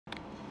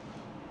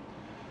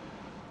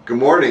Good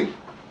morning.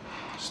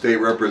 State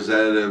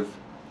Representative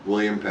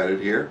William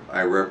Petit here.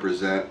 I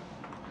represent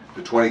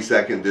the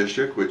 22nd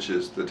District, which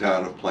is the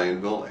town of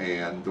Plainville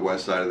and the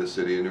west side of the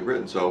city of New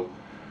Britain. So,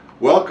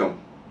 welcome.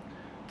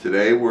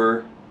 Today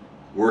we're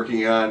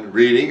working on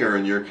reading, or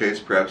in your case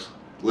perhaps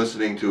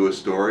listening to a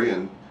story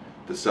and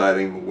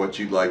deciding what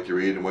you'd like to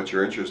read and what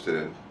you're interested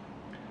in.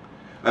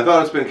 I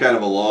thought it's been kind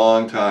of a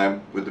long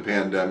time with the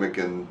pandemic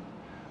and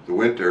the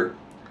winter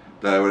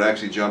that I would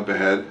actually jump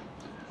ahead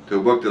to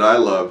a book that I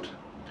loved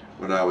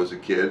when I was a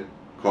kid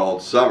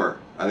called Summer.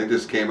 I think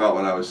this came out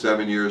when I was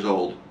 7 years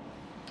old.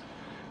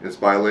 It's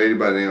by a lady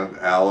by the name of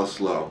Alice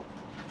Lowe.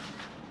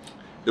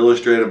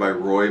 Illustrated by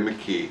Roy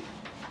McKee.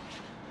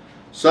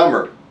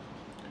 Summer.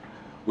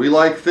 We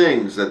like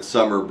things that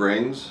summer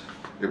brings.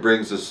 It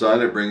brings the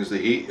sun, it brings the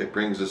heat, it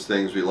brings us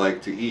things we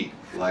like to eat,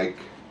 like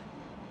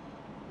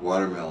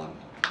watermelon.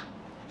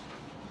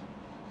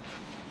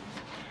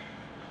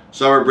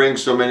 Summer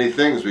brings so many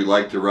things. We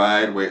like to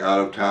ride way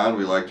out of town.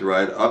 We like to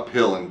ride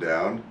uphill and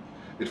down.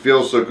 It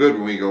feels so good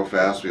when we go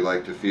fast. We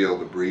like to feel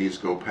the breeze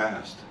go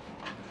past.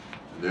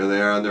 And there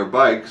they are on their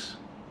bikes.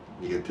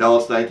 You can tell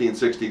it's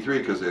 1963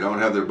 because they don't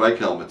have their bike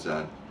helmets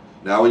on.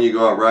 Now when you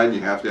go out riding,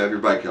 you have to have your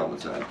bike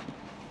helmets on.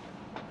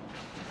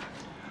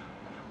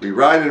 We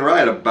ride and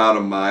ride about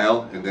a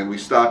mile, and then we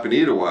stop and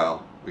eat a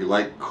while. We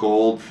like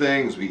cold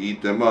things. We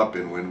eat them up,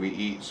 and when we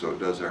eat, so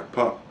does our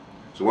pup.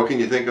 So what can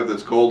you think of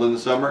that's cold in the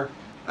summer?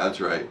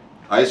 That's right,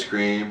 ice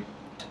cream.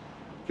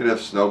 You can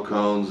have snow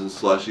cones and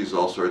slushies,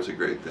 all sorts of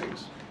great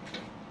things.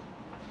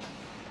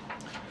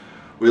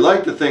 We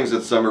like the things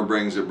that summer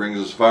brings. It brings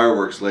us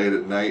fireworks late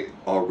at night,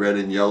 all red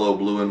and yellow,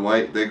 blue and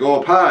white. They go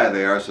up high,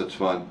 they are such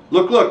fun.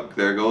 Look, look,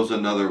 there goes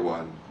another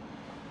one.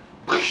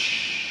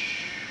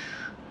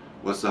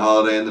 What's the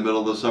holiday in the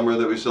middle of the summer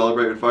that we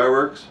celebrate with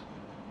fireworks?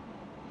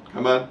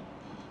 Come on.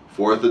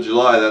 4th of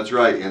July, that's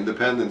right,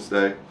 Independence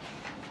Day.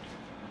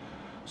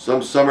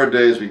 Some summer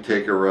days we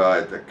take a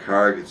ride. The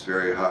car gets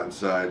very hot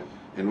inside.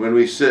 And when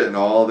we sit in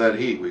all that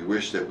heat, we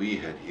wish that we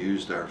had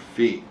used our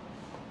feet.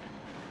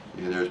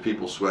 And there's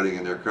people sweating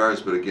in their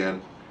cars, but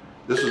again,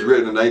 this was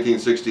written in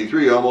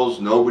 1963.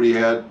 Almost nobody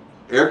had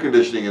air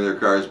conditioning in their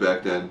cars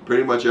back then.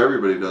 Pretty much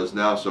everybody does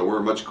now, so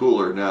we're much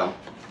cooler now.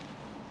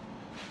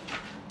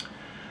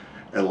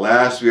 At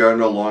last we are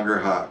no longer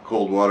hot.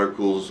 Cold water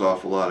cools us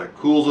off a lot. It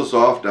cools us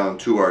off down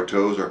to our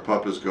toes. Our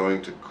pup is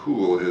going to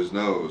cool his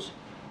nose.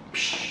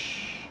 Psh.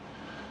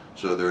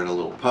 So they're in a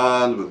little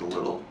pond with a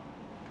little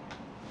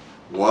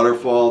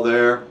waterfall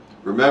there.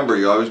 Remember,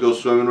 you always go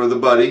swimming with a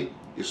buddy.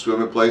 You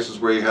swim at places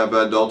where you have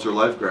adults or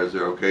lifeguards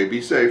there, okay?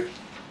 Be safe.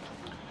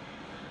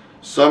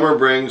 Summer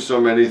brings so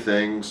many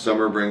things.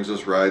 Summer brings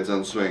us rides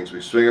on swings.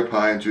 We swing up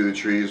high into the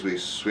trees. We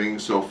swing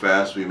so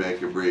fast we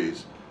make a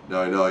breeze.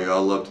 Now I know you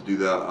all love to do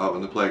that out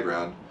on the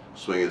playground.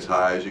 Swing as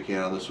high as you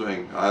can on the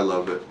swing. I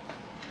love it.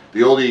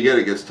 The older you get,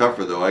 it gets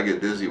tougher though. I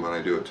get dizzy when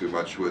I do it too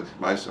much with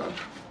my son.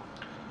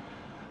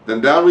 Then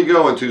down we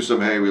go into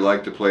some hay. We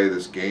like to play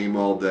this game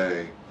all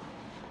day.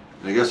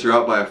 And I guess you're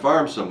out by a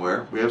farm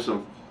somewhere. We have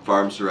some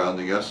farms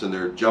surrounding us, and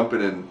they're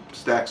jumping in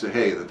stacks of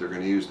hay that they're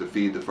going to use to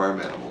feed the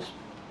farm animals.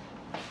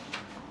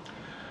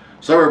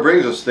 Summer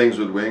brings us things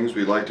with wings.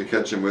 We like to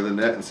catch them with a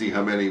net and see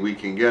how many we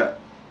can get.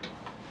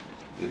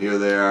 And here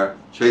they are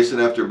chasing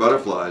after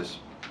butterflies.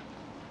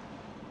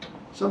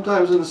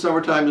 Sometimes in the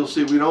summertime you'll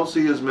see, we don't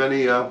see as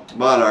many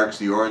monarchs,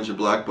 the orange and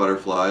black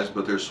butterflies,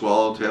 but there's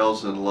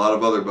swallowtails and a lot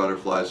of other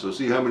butterflies, so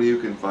see how many you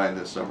can find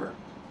this summer.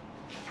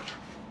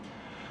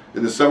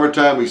 In the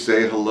summertime we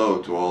say hello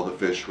to all the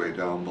fish way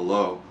down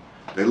below.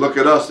 They look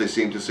at us, they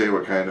seem to say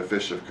what kind of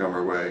fish have come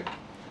our way.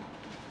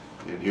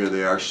 And here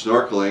they are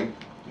snorkeling,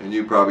 and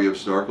you probably have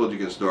snorkeled. You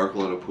can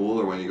snorkel in a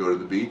pool or when you go to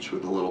the beach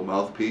with a little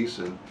mouthpiece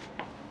and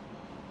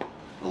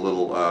a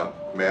little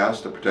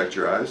mask to protect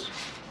your eyes.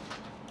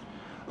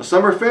 A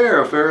summer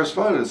fair. A fair is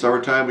fun. In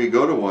summertime we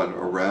go to one.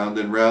 Around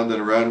and round and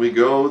around we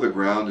go. The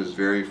ground is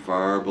very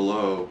far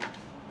below.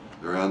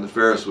 They're on the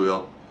Ferris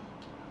wheel.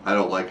 I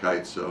don't like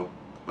heights, so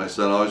my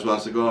son always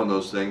wants to go on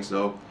those things,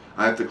 so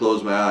I have to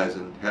close my eyes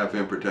and have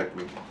him protect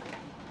me.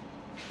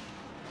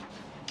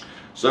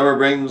 Summer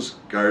brings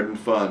garden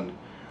fun.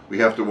 We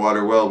have to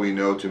water well, we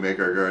know, to make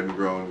our garden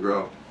grow and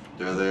grow.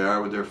 There they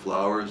are with their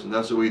flowers, and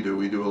that's what we do.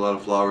 We do a lot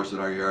of flowers in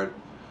our yard.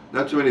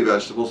 Not too many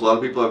vegetables. A lot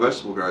of people have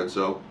vegetable gardens,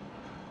 so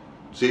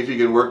see if you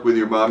can work with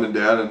your mom and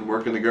dad and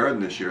work in the garden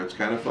this year. It's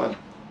kind of fun.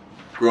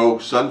 Grow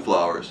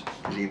sunflowers.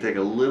 You can take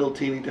a little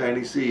teeny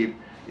tiny seed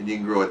and you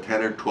can grow a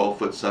 10 or 12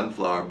 foot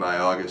sunflower by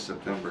August,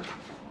 September.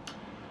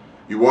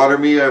 You water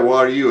me, I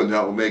water you, and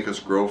that will make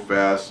us grow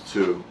fast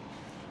too.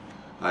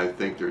 I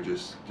think they're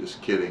just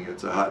kidding.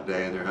 It's a hot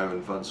day and they're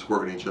having fun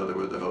squirting each other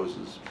with the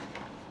hoses.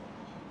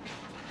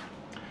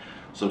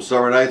 Some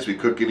summer nights we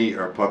cook and eat.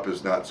 Our pup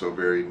is not so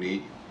very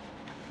neat.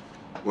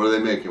 What are they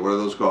making? What are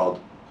those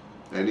called?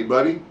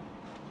 Anybody?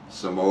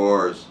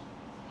 S'mores.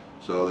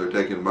 So they're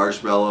taking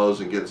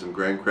marshmallows and getting some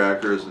graham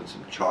crackers and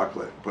some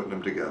chocolate, putting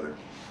them together.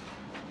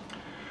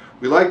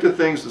 We like the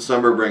things the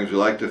summer brings. We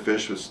like to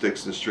fish with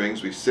sticks and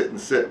strings. We sit and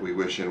sit. We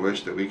wish and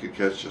wish that we could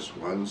catch just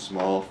one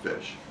small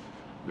fish.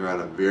 They're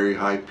on a very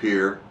high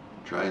pier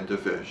trying to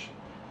fish.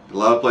 A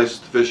lot of places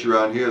to fish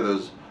around here.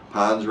 Those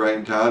ponds right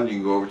in town, you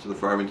can go over to the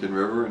Farmington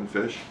River and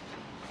fish.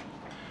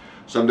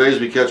 Some days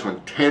we catch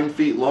one 10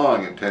 feet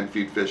long, and 10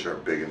 feet fish are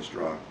big and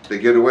strong. They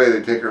get away,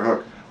 they take our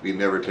hook. We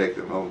never take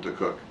them home to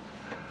cook.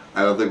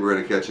 I don't think we're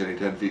going to catch any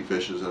 10 feet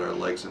fishes in our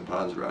lakes and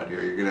ponds around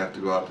here. You're going to have to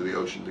go out to the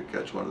ocean to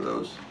catch one of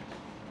those.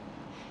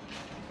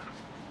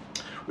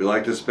 We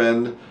like to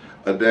spend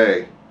a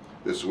day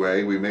this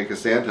way. We make a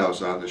sand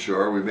house on the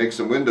shore. We make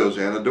some windows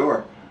and a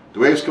door. The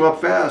waves come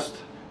up fast.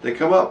 They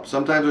come up.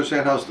 Sometimes our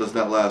sand house does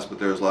not last, but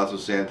there's lots of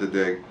sand to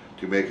dig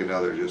to make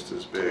another just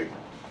as big.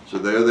 So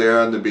there they are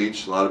on the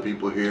beach. A lot of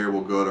people here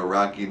will go to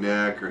Rocky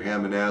Neck or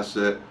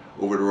Hammonasset,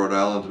 over to Rhode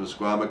Island to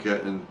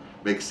Misquamicut, and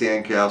make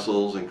sand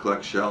castles and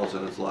collect shells,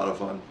 and it's a lot of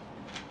fun.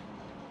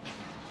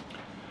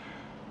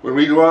 When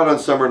we go out on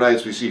summer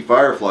nights, we see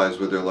fireflies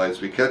with their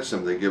lights. We catch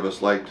them. They give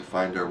us light to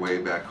find our way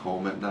back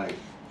home at night.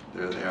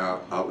 There they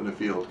are out in the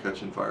field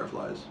catching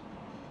fireflies.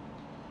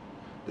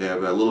 They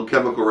have a little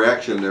chemical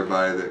reaction in their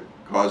body that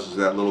causes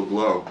that little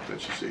glow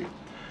that you see.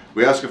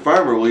 We ask a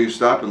farmer, will you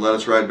stop and let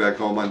us ride back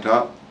home on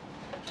top?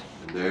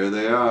 And there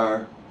they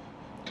are,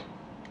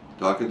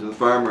 talking to the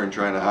farmer and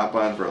trying to hop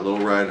on for a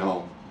little ride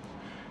home.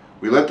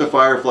 We let the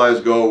fireflies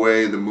go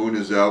away. The moon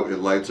is out. It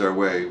lights our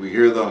way. We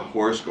hear the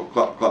horse go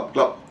clop, clop,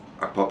 clop.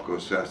 Our pup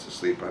goes fast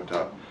asleep on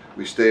top.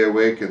 We stay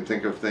awake and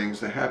think of things,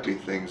 the happy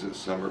things that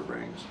summer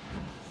brings.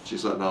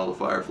 She's letting all the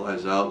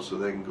fireflies out so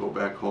they can go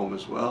back home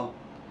as well.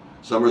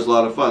 Summer's a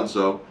lot of fun,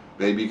 so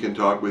maybe you can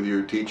talk with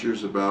your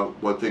teachers about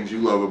what things you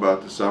love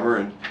about the summer,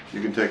 and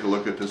you can take a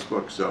look at this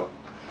book. So,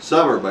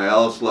 Summer by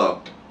Alice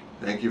Lowe.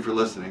 Thank you for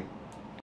listening.